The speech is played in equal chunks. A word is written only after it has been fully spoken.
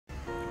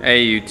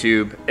Hey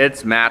YouTube,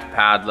 it's Matt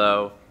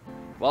Padlow.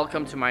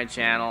 Welcome to my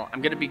channel. I'm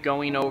going to be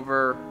going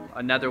over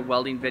another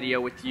welding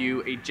video with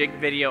you, a jig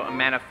video, a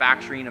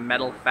manufacturing, a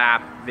metal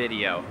fab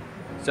video.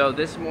 So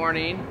this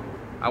morning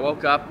I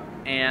woke up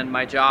and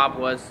my job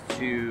was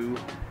to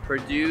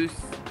produce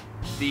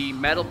the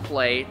metal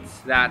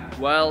plates that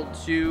weld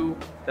to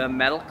the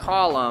metal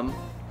column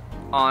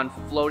on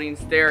floating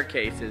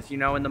staircases. You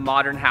know, in the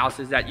modern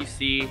houses that you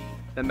see,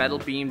 the metal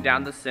beam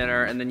down the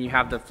center and then you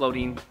have the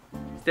floating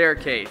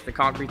staircase, the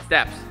concrete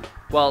steps.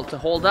 Well, to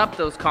hold up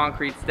those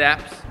concrete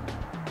steps,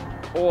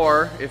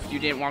 or if you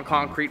didn't want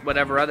concrete,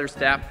 whatever other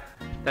step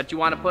that you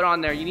want to put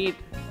on there, you need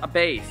a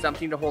base,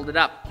 something to hold it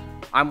up.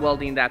 I'm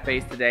welding that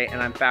base today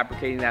and I'm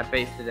fabricating that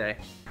base today.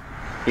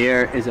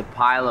 Here is a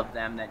pile of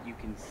them that you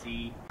can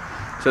see.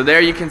 So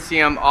there you can see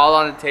them all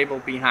on the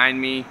table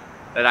behind me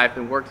that I've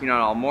been working on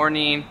all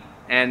morning.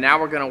 And now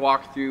we're going to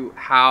walk through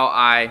how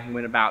I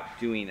went about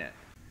doing it.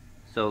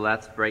 So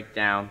let's break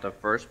down the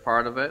first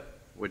part of it,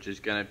 which is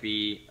going to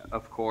be,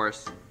 of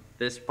course,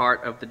 this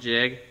part of the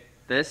jig.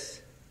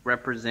 This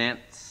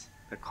represents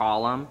the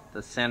column,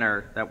 the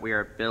center that we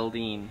are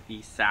building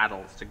these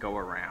saddles to go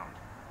around.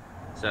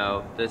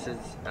 So this is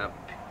a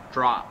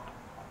drop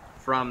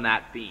from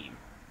that beam.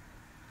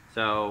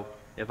 So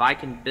if I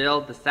can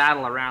build the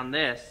saddle around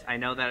this, I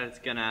know that it's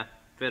going to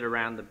fit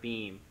around the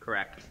beam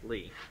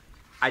correctly.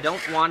 I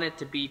don't want it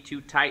to be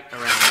too tight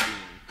around the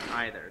beam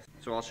either.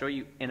 So I'll show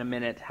you in a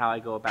minute how I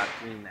go about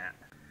doing that.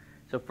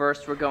 So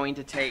first we're going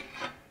to take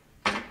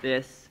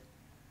this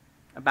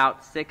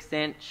about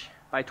 6-inch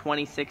by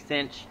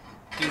 26-inch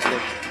piece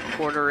of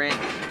 1/4-inch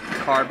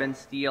carbon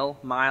steel,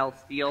 mild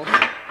steel.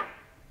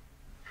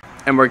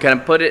 And we're going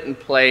to put it in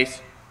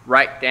place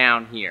right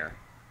down here,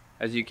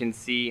 as you can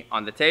see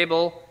on the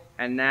table.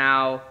 And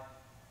now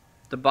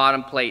the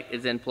bottom plate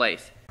is in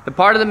place. The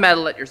part of the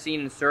metal that you're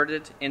seeing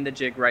inserted in the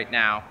jig right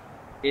now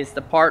is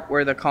the part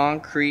where the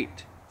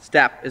concrete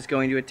step is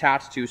going to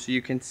attach to. So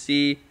you can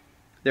see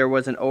there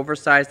was an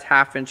oversized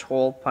 1/2-inch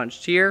hole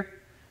punched here,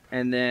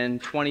 and then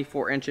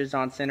 24 inches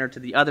on center to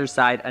the other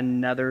side,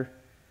 another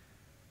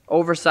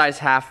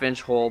oversized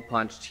 1/2-inch hole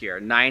punched here,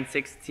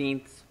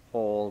 9/16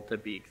 hole to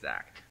be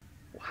exact.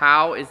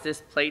 How is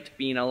this plate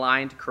being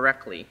aligned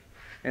correctly?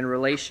 In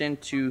relation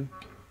to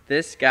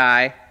this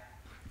guy,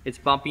 it's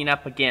bumping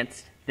up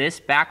against this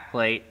back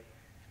plate,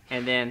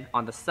 and then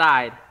on the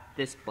side,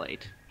 this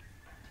plate.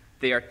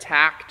 They are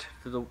tacked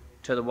to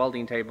the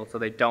welding table so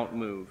they don't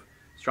move.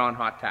 Strong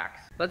hot tacks.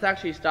 Let's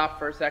actually stop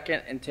for a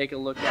second and take a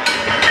look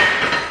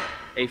at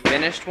a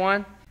finished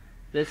one.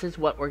 This is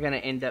what we're going to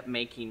end up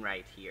making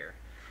right here.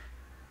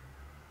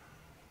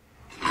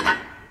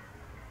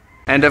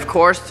 And of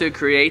course, to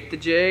create the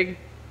jig,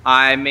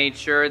 I made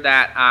sure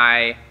that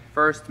I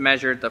first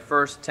measured the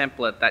first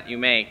template that you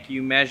make.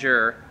 You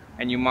measure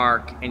and you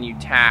mark and you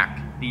tack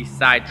these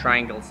side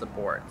triangle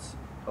supports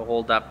to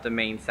hold up the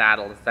main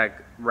saddles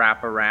that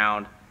wrap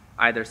around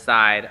either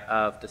side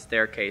of the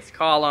staircase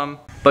column.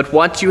 But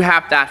once you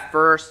have that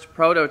first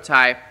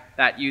prototype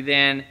that you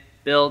then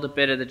build a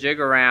bit of the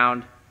jig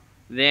around,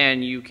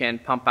 then you can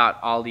pump out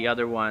all the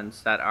other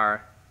ones that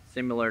are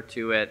similar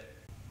to it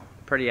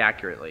pretty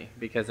accurately,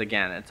 because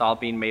again, it's all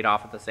being made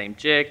off of the same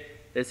jig.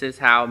 This is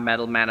how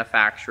metal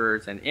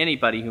manufacturers and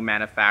anybody who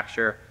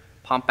manufacture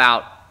pump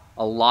out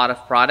a lot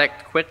of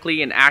product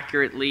quickly and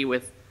accurately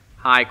with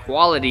high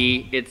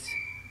quality. It's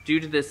due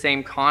to the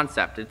same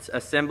concept. It's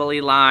assembly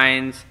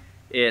lines,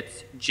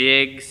 it's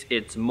jigs,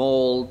 it's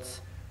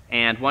molds,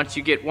 and once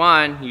you get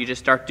one, you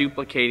just start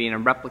duplicating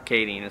and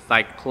replicating. It's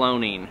like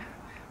cloning,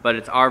 but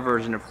it's our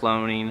version of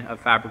cloning, a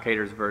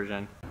fabricator's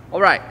version.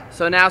 Alright,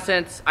 so now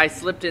since I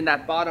slipped in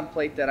that bottom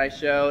plate that I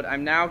showed,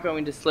 I'm now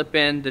going to slip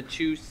in the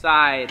two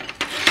side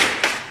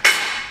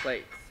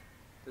plates,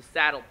 the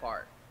saddle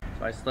part.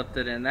 So I slipped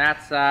it in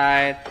that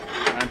side,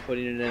 I'm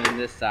putting it in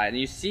this side. And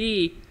you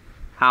see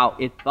how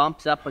it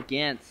bumps up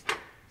against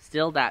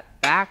still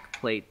that back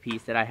plate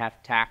piece that I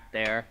have tacked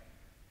there,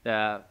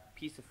 the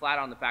piece of flat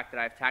on the back that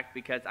I've tacked,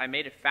 because I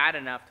made it fat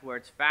enough to where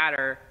it's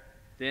fatter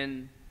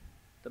than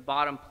the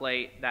bottom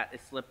plate that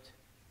is slipped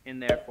in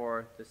there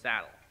for the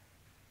saddle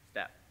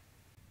step.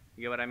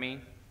 You get what I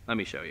mean? Let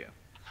me show you.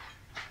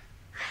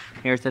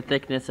 Here's the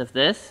thickness of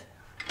this.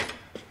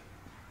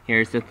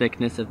 Here's the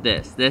thickness of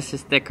this. This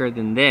is thicker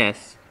than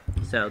this,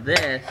 so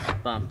this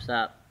bumps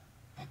up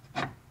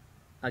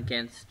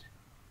against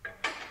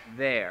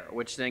there,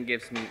 which then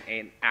gives me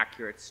an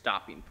accurate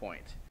stopping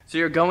point. So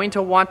you're going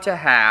to want to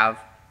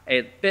have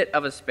a bit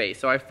of a space.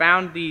 So I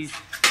found these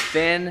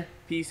thin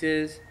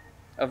pieces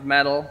of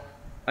metal,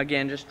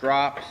 again, just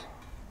drops,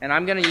 and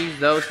I'm going to use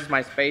those as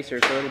my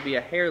spacers, so it'll be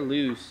a hair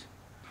loose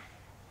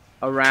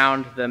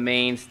around the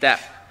main step,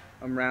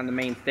 around the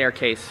main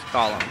staircase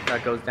column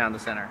that goes down the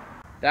center.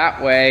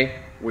 That way,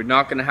 we're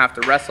not going to have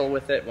to wrestle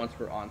with it once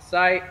we're on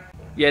site,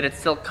 yet it's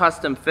still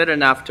custom fit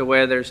enough to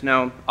where there's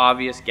no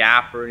obvious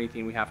gap or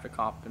anything we have to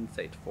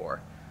compensate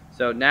for.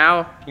 So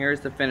now, here's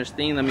the finished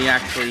thing. Let me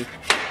actually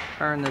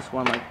turn this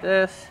one like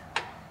this.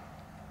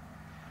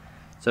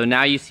 So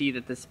now you see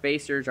that the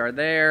spacers are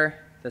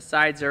there, the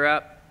sides are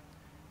up,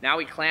 Now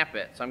we clamp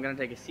it. So I'm gonna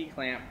take a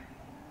C-clamp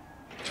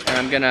and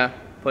I'm gonna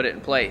put it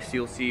in place.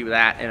 You'll see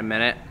that in a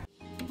minute.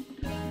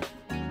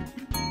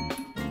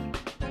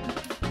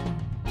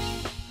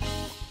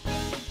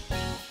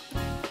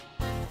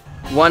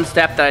 One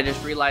step that I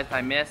just realized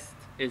I missed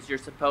is you're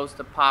supposed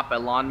to pop a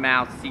lawn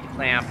mount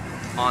C-clamp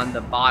on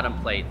the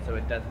bottom plate so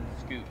it doesn't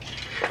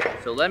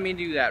scooch. So let me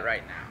do that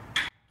right now.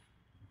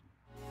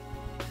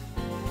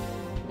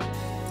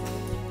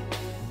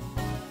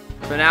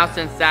 So now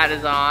since that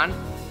is on,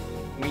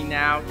 we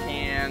now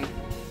can,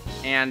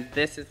 and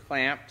this is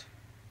clamped.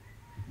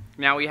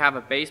 Now we have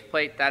a base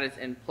plate that is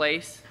in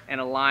place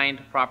and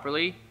aligned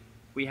properly.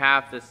 We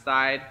have the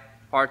side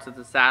parts of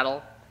the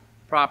saddle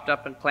propped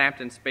up and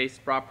clamped and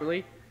spaced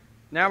properly.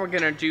 Now we're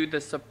gonna do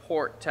the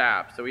support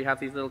tab. So we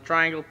have these little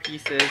triangle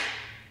pieces,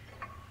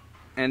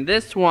 and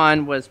this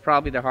one was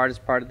probably the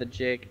hardest part of the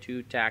jig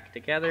to tack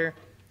together.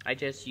 I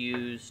just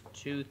used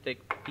 2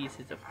 thick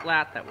pieces of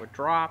flat that were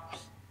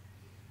drops.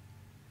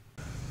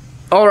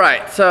 All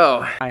right,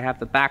 so I have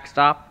the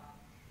backstop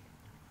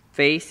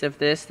face of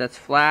this that's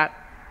flat.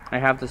 I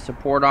have the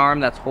support arm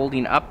that's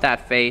holding up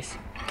that face.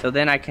 So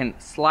then I can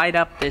slide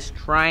up this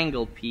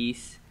triangle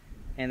piece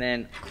and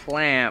then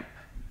clamp.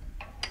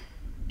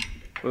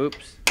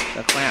 Oops,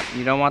 the clamp.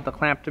 You don't want the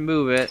clamp to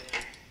move it.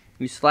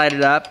 You slide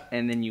it up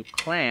and then you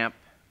clamp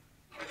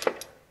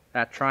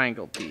that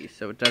triangle piece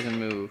so it doesn't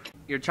move.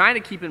 You're trying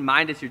to keep in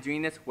mind as you're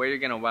doing this where you're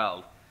gonna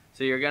weld.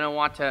 So you're gonna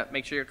want to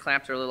make sure your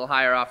clamps are a little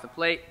higher off the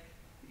plate.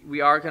 We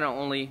are going to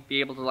only be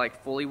able to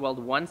like fully weld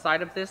one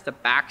side of this. The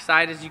back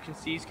side, as you can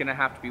see, is going to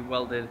have to be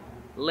welded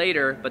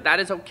later, but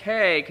that is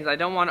okay because I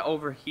don't want to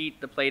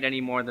overheat the plate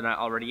any more than I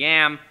already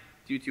am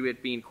due to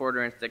it being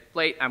 1/4 inch thick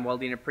plate. I'm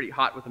welding it pretty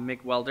hot with a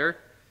MIG welder,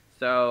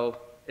 so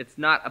it's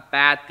not a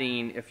bad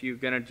thing if you're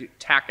going to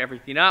tack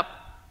everything up,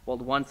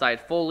 weld one side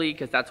fully,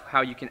 because that's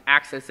how you can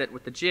access it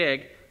with the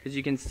jig. Because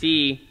you can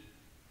see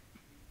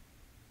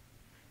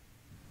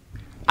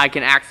I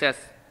can access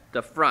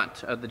the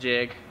front of the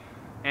jig,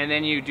 and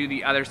then you do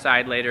the other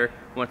side later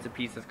once the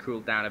piece has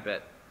cooled down a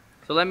bit.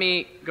 So let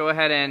me go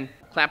ahead and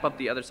clamp up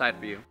the other side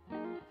for you.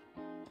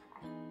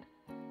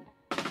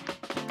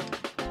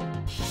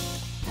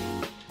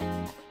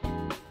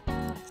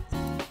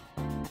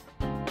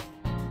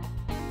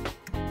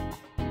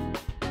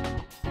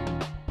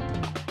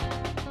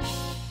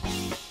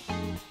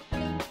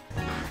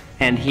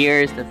 And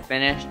here's the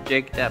finished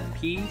jigged up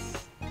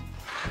piece.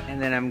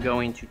 And then I'm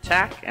going to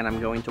tack and I'm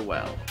going to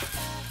weld.